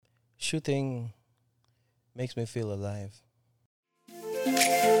shooting makes me feel alive.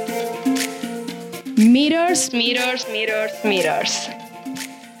 Meters, meters, meters, meters.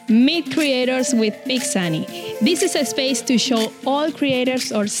 Meet creators with Pixani. This is a space to show all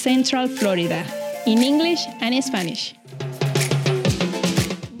creators of Central Florida in English and in Spanish.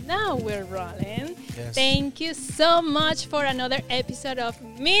 Now we're rolling. Yes. Thank you so much for another episode of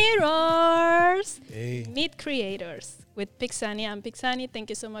Mirrors. Hey. Meet creators with Pixani. I'm Pixani. Thank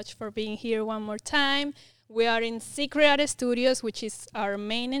you so much for being here one more time. We are in Secret Studios, which is our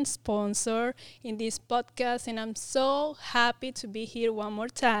main sponsor in this podcast, and I'm so happy to be here one more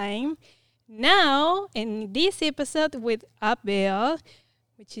time. Now, in this episode with Abel,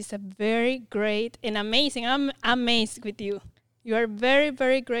 which is a very great and amazing. I'm amazed with you. You are a very,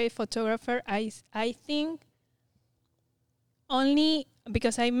 very great photographer. I think only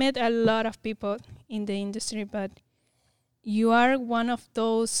because I met a lot of people in the industry, but you are one of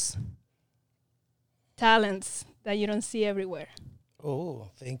those talents that you don't see everywhere.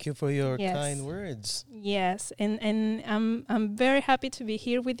 Oh, thank you for your Yes. kind words. Yes, and I'm very happy to be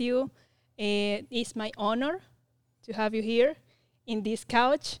here with you. It's my honor to have you here in this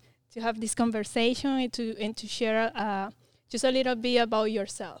couch to have this conversation and to share just a little bit about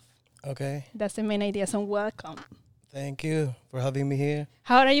yourself. Okay. That's the main idea. So welcome. Thank you for having me here.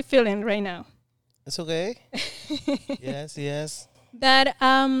 How are you feeling right now? It's okay. Yes. That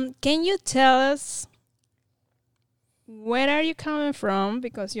can you tell us where are you coming from?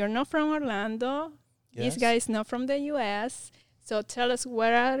 Because you're not from Orlando. Yes. This guy is not from the U.S. So tell us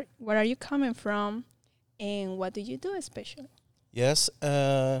where are you coming from, and what do you do especially? Yes.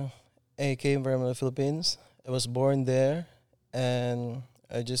 I came from the Philippines. I was born there, and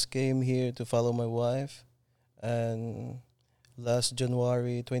I just came here to follow my wife. And last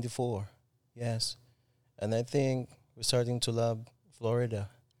January 24. Yes. And I think we're starting to love Florida.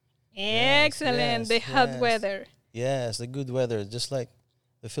 Excellent. yes, The hot yes. weather. Yes, the good weather, just like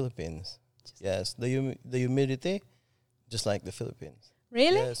the Philippines. Yes, the humidity, just like the Philippines.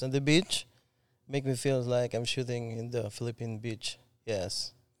 Really? Yes, and the beach make me feel like I'm shooting in the Philippine beach.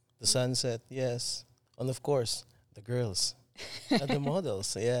 Yes, the sunset. Yes, and of course the girls and the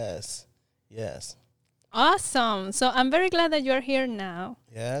models. Yes. Awesome. So I'm very glad that you're here now.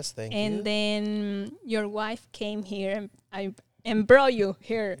 Yes, thank And you. then your wife came here and brought you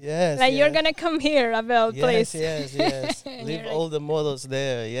here. Yes, Like you're yes. gonna come here, Abel, please. Yes. And Leave you're all the models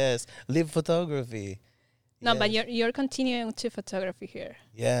there. Yes, leave photography. No, but Yes. you're continuing to photography here.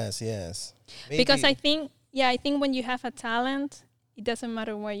 Yes. Because I Maybe. think when you have a talent, it doesn't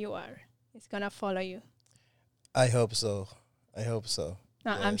matter where you are. It's gonna follow you. I hope so.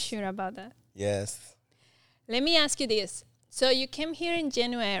 No, I'm Yes. sure about that. Yes. Let me ask you this. So you came here in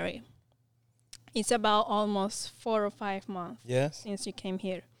January. It's about almost 4 or 5 months Yes. since you came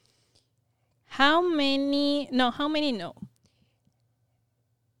here. How many? No.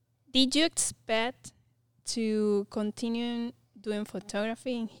 Did you expect to continue doing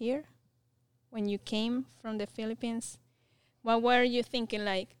photography in here when you came from the Philippines? What were you thinking?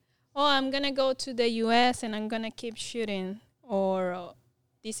 Like, oh, I'm going to go to the U.S. and I'm going to keep shooting, or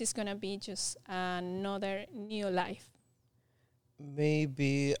this is going to be just another new life?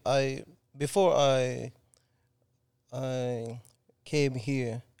 Maybe before I came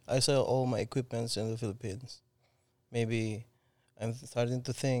here, I saw all my equipments in the Philippines. Maybe I'm starting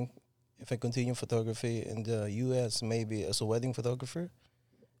to think if I continue photography in the US, maybe as a wedding photographer,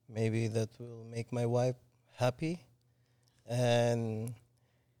 maybe that will make my wife happy. And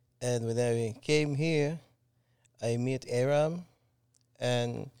when I came here, I meet Aram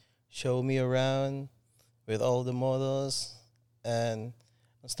and show me around with all the models, and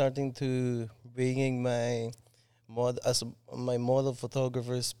I'm starting to bringing my my model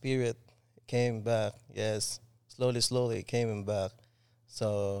photographer spirit came back. Yes, slowly came back.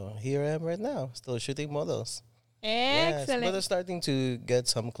 So here I am right now, still shooting models. Yes, but I'm Excellent. starting to get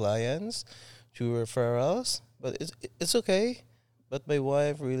some clients through referrals, but it's okay. But my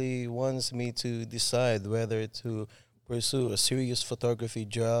wife really wants me to decide whether to pursue a serious photography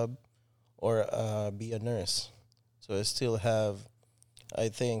job or be a nurse. So I still have, I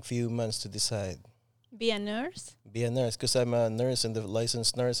think, few months to decide. Be a nurse? Be a nurse, because I'm a nurse in the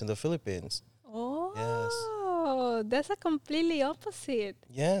licensed nurse in the Philippines. Oh, that's a completely opposite.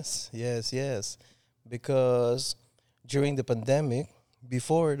 Yes. Because during the pandemic,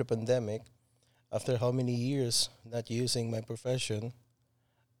 before the pandemic, after how many years not using my profession,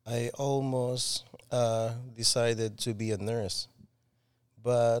 I almost decided to be a nurse.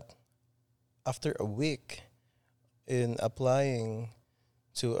 But after a week in applying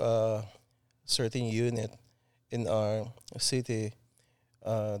to a certain unit in our city,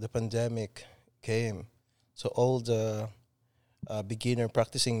 the pandemic came. So all the beginner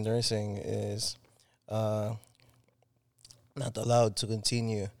practicing nursing is uh, not allowed to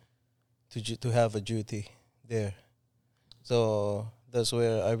continue to have a duty there. So that's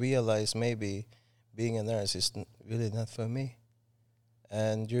where I realized maybe being a nurse is really not for me.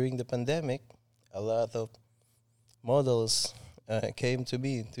 And during the pandemic, a lot of models came to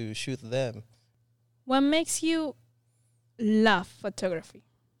me to shoot them. What makes you love photography?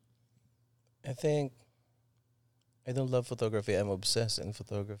 I think I don't love photography. I'm obsessed in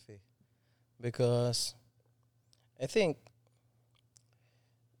photography because I think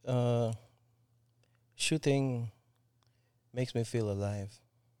uh, shooting makes me feel alive.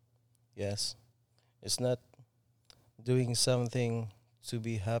 Yes, it's not doing something to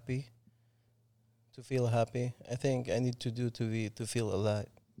be happy, to feel happy. I think I need to do to feel alive.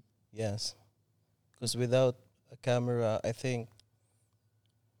 Yes, because without a camera, I think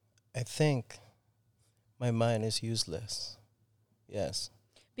my mind is useless. Yes,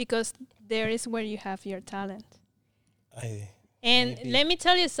 Because there is where you have your talent. I And maybe let me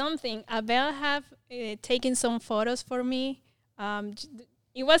tell you something. Abel have taken some photos for me.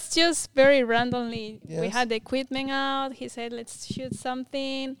 It was just very randomly. We yes. had the equipment out. He said, "Let's shoot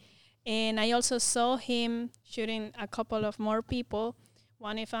something," and I also saw him shooting a couple of more people.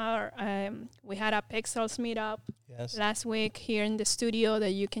 One of our we had a Pixels meetup Yes. last week here in the studio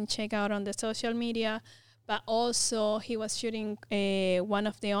that you can check out on the social media. But also he was shooting one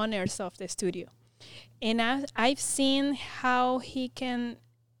of the owners of the studio. And I've seen how he can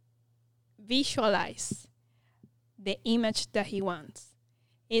visualize the image that he wants.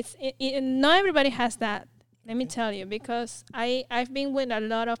 Not everybody has that. Let me tell you, because I've been with a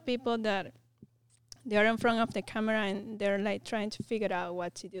lot of people that they're in front of the camera and they're like trying to figure out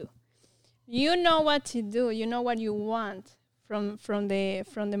what to do. You know what to do. You know what you want from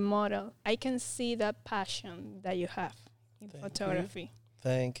the model. I can see that passion that you have in Thank photography.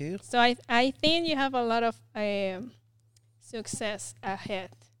 Thank you. So I think you have a lot of success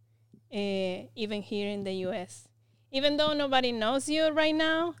ahead, even here in the U.S. Even though nobody knows you right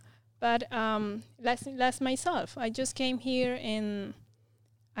now, but last myself, I just came here and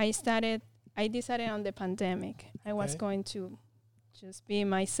I decided on the pandemic. I was Okay. going to just be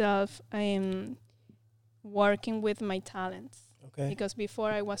myself and working with my talents. Okay. Because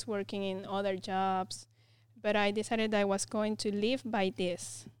before I was working in other jobs, but I decided I was going to live by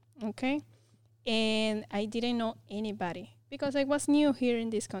this, okay? And I didn't know anybody because I was new here in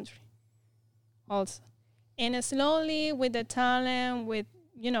this country also. And slowly with the talent, with,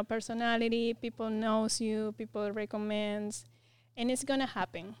 personality, people knows you, people recommends, and it's going to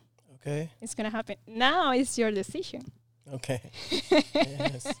happen. Okay. It's going to happen. Now it's your decision. Okay.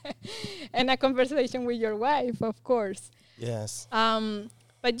 Yes. And a conversation with your wife, of course. Yes.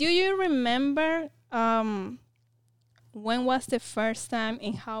 But do you remember when was the first time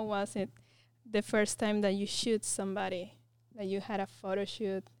and how was it the first time that you shoot somebody, that you had a photo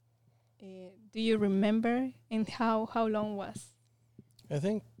shoot? Do you remember and how long was? I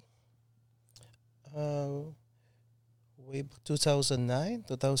think way back 2009,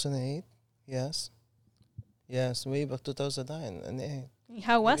 2008. Yes. Yes, way back 2009 and 8. And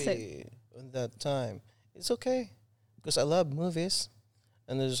how was it? Maybe on that time. It's okay because I love movies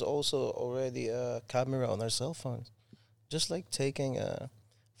and there's also already a camera on our cell phones. Just like taking a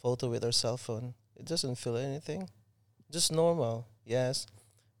photo with our cell phone. It doesn't feel anything. Just normal, yes.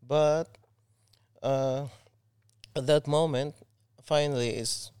 But at that moment, finally,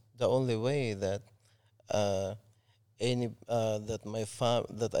 is the only way that that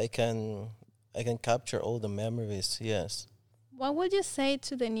I can capture all the memories. Yes. What would you say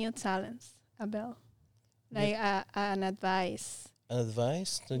to the new talents, Abel? Like an advice. An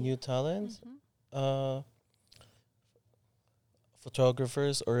advice to new talents, Mhm.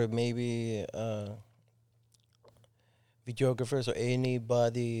 photographers, or maybe videographers, or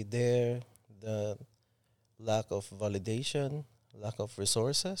anybody there. The lack of validation, lack of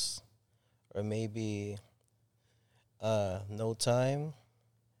resources, or maybe no time.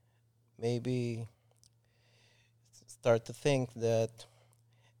 Maybe start to think that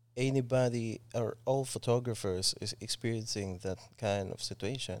anybody or all photographers is experiencing that kind of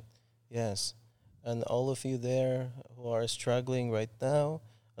situation. Yes. And all of you there who are struggling right now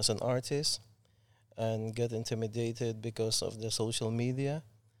as an artist and get intimidated because of the social media,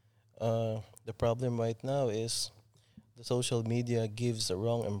 the problem right now is the social media gives the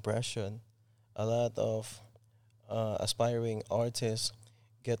wrong impression. A lot of aspiring artists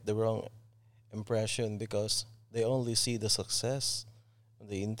get the wrong impression because they only see the success on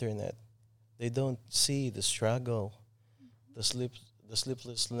the internet. They don't see the struggle, the the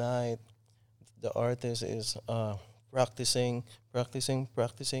sleepless night. The artist is practicing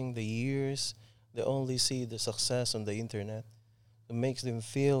the years. They only see the success on the internet. It makes them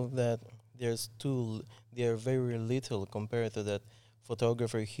feel that they are very little compared to that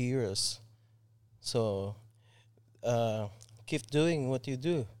photographer heroes. So keep doing what you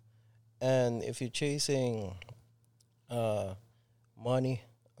do. And if you're chasing uh, money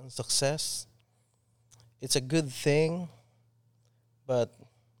and success, it's a good thing, but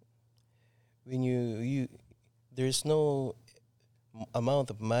when you there's no amount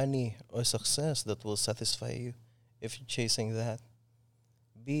of money or success that will satisfy you if you're chasing that.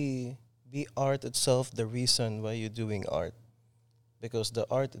 Be art itself the reason why you're doing art, because the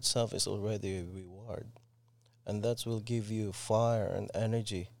art itself is already a reward, and that will give you fire and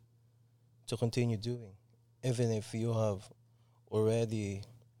energy to continue doing, even if you have already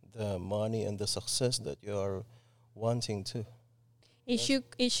the money and the success that you are wanting to.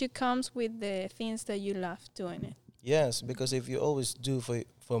 It should comes with the things that you love doing it. Yes, because if you always do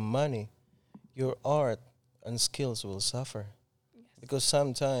for money, your art and skills will suffer. Because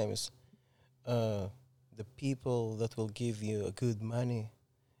sometimes the people that will give you a good money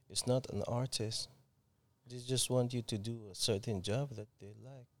is not an artist. They just want you to do a certain job that they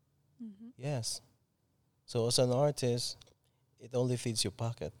like. Mm-hmm. Yes. So as an artist, it only feeds your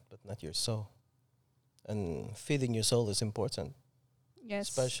pocket, but not your soul. And feeding your soul is important, Yes.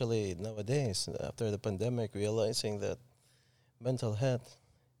 especially nowadays after the pandemic, realizing that mental health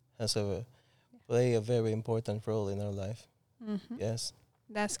has a play a very important role in our life. Mm-hmm. Yes.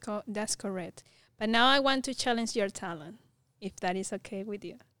 That's correct. But now I want to challenge your talent, if that is okay with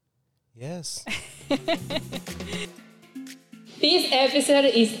you. Yes. This episode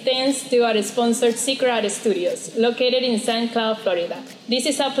is thanks to our sponsor, Secret Art Studios, located in St. Cloud, Florida. This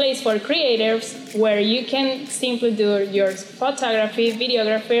is a place for creators where you can simply do your photography,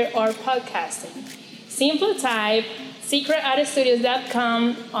 videography, or podcasting. Simply type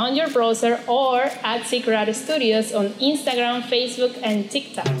secretartstudios.com on your browser or at Secret Art Studios on Instagram, Facebook, and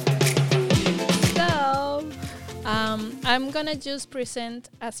TikTok. So, I'm gonna just present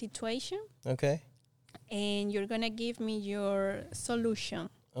a situation, Okay. and you're gonna give me your solution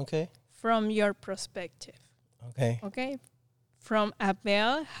Okay. from your perspective. Okay. Okay? From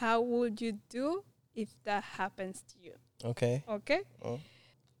Abel, how would you do if that happens to you? Okay. Okay? Oh.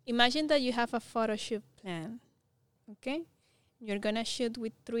 Imagine that you have a photo shoot plan. Okay? You're gonna shoot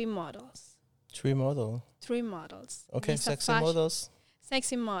with three models. Three model. Three models. Okay. It's a Sexy models.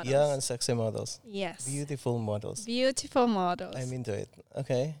 Sexy models. Young and sexy models. Yes. Beautiful models. Beautiful models. I'm into it.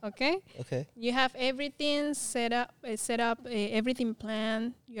 Okay. Okay? Okay. You have everything set up, everything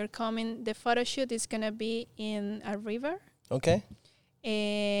planned. You're coming. The photo shoot is gonna be in a river. Okay.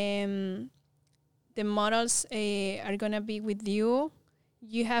 The models are gonna be with you.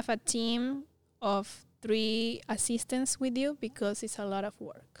 You have a team of 3 assistants with you because it's a lot of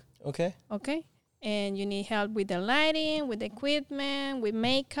work. Okay. Okay? And you need help with the lighting, with the equipment, with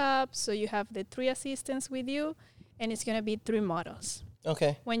makeup. So you have the 3 assistants with you, and it's gonna be 3 models.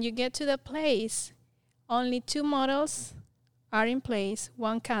 Okay. When you get to the place, only 2 models are in place,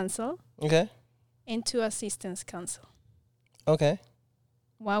 1 cancel, Okay. and 2 assistants cancel. Okay.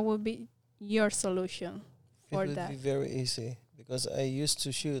 What would be your solution for it would that? be very easy because I used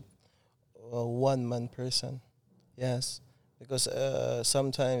to shoot a one-man person. Yes. Because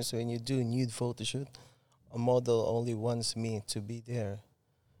sometimes when you do nude photo shoot, a model only wants me to be there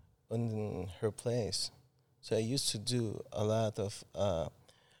on her place. So I used to do a lot of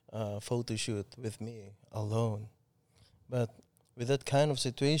photo shoot with me alone. But with that kind of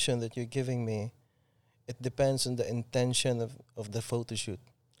situation that you're giving me, it depends on the intention of the photo shoot.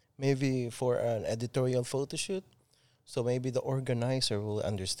 Maybe for an editorial photo shoot, so maybe the organizer will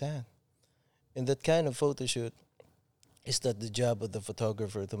understand. In that kind of photo shoot, it's not the job of the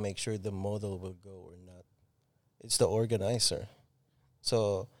photographer to make sure the model will go or not. It's the organizer.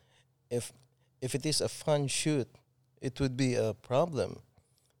 So if it is a fun shoot, it would be a problem.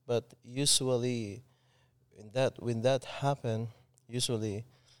 But usually when that happen, usually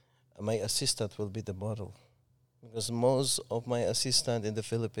my assistant will be the model. Because most of my assistant in the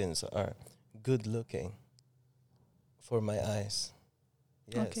Philippines are good looking for my eyes.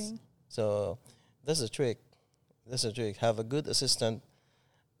 Yes. Okay. So that's a trick. That's a trick. Have a good assistant,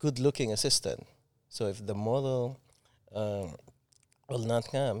 good looking assistant. So if the model will not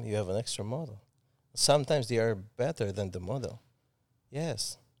come, you have an extra model. Sometimes they are better than the model.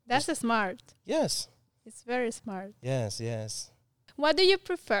 Yes. That's smart. Yes. It's very smart. Yes, yes. What do you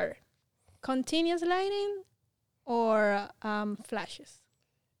prefer? Continuous lighting or flashes?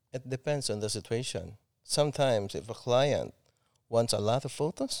 It depends on the situation. Sometimes if a client wants a lot of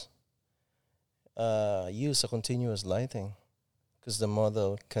photos, use a continuous lighting, because the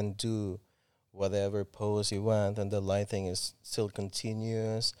model can do whatever pose you want, and the lighting is still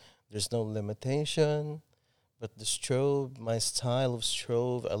continuous. There's no limitation. But the strobe, my style of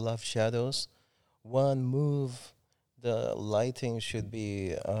strobe, I love shadows. One move, the lighting should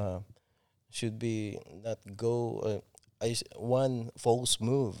be not go. One false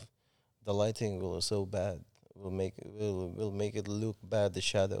move, the lighting will so bad. Will make it look bad. The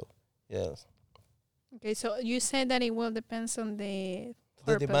shadow, yes. Okay, so you said that it will depends on the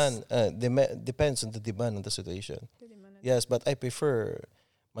The purpose. demand depends on the demand on the situation. The demand. Yes, but I prefer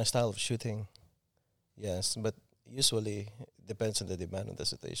my style of shooting. Yes, but usually depends on the demand on the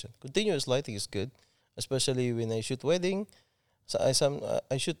situation. Continuous lighting is good, especially when I shoot wedding. So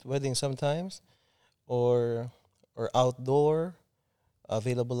I shoot wedding sometimes, or outdoor.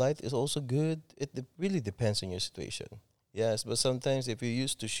 Available light is also good. It really depends on your situation. Yes, but sometimes if you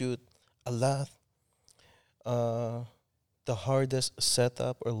used to shoot a lot, the hardest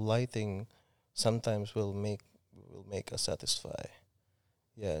setup or lighting sometimes will make us satisfy.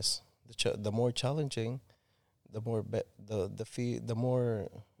 Yes, the more challenging, the more the more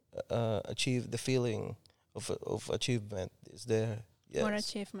achieve the feeling of achievement is there. Yes. More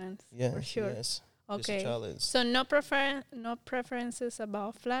achievements, Yes, for sure. yes. It's a Okay. challenge. So no preferences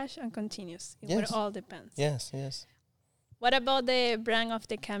about flash and continuous. It Yes. will all depends. Yes, yes. What about the brand of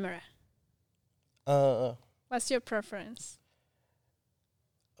the camera? Uh, What's your preference?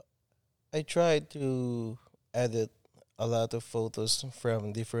 I tried to edit a lot of photos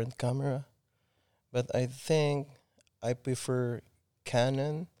from different camera, but I think I prefer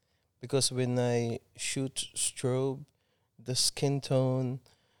Canon, because when I shoot strobe, the skin tone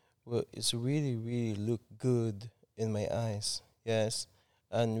is really really look good in my eyes. Yes,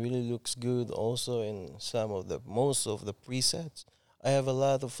 and really looks good also in most of the presets. I have a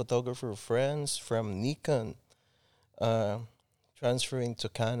lot of photographer friends from Nikon uh, transferring to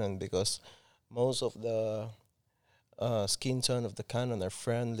Canon, because most of the skin tone of the Canon are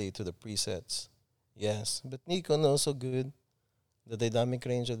friendly to the presets. Yes, but Nikon also good. The dynamic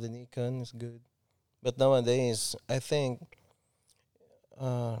range of the Nikon is good. But nowadays, I think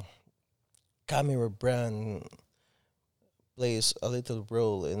uh, camera brand plays a little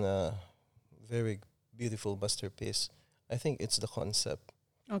role in a very beautiful masterpiece. I think it's the concept.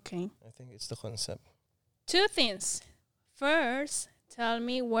 Okay. I think it's the concept. Two things. First, tell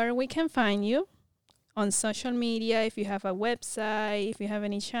me where we can find you on social media. If you have a website, if you have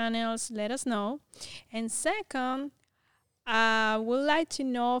any channels, let us know. And second, I would like to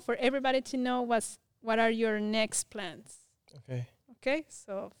know, for everybody to know, what are your next plans. Okay. Okay,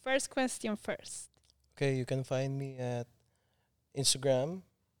 so first question first. Okay, you can find me at Instagram,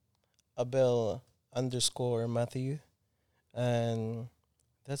 Abel_Matthew, and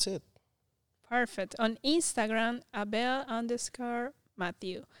that's it. Perfect. On Instagram,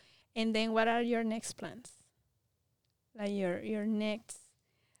 Abel_Matthew. And then what are your next plans? Like your next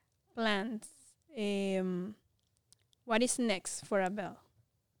plans. What is next for Abel?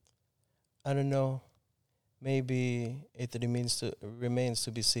 I don't know. Maybe it remains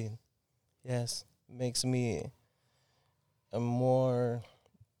to be seen. Yes, makes me a more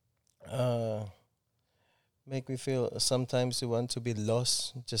make me feel sometimes you want to be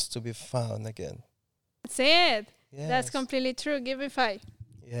lost just to be found again. That's it. Yes. That's completely true. Give it 5.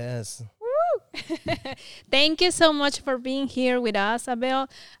 Yes. Woo! Thank you so much for being here with us, Abel.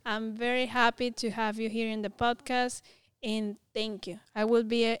 I'm very happy to have you here in the podcast, and thank you. I will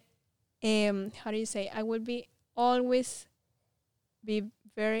be I will be always be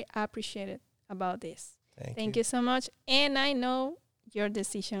very appreciated about this. Thank you so much, and I know your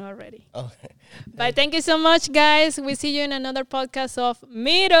decision already. Okay. But thank you so much, guys. We see you in another podcast of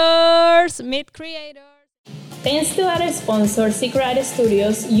Meet Creators. Thanks to our sponsor, Secret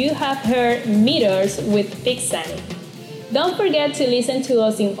Studios, you have heard Meters with Pixani. Don't forget to listen to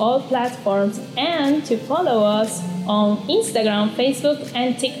us in all platforms and to follow us on Instagram, Facebook,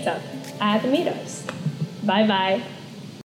 and TikTok at Meters. Bye-bye.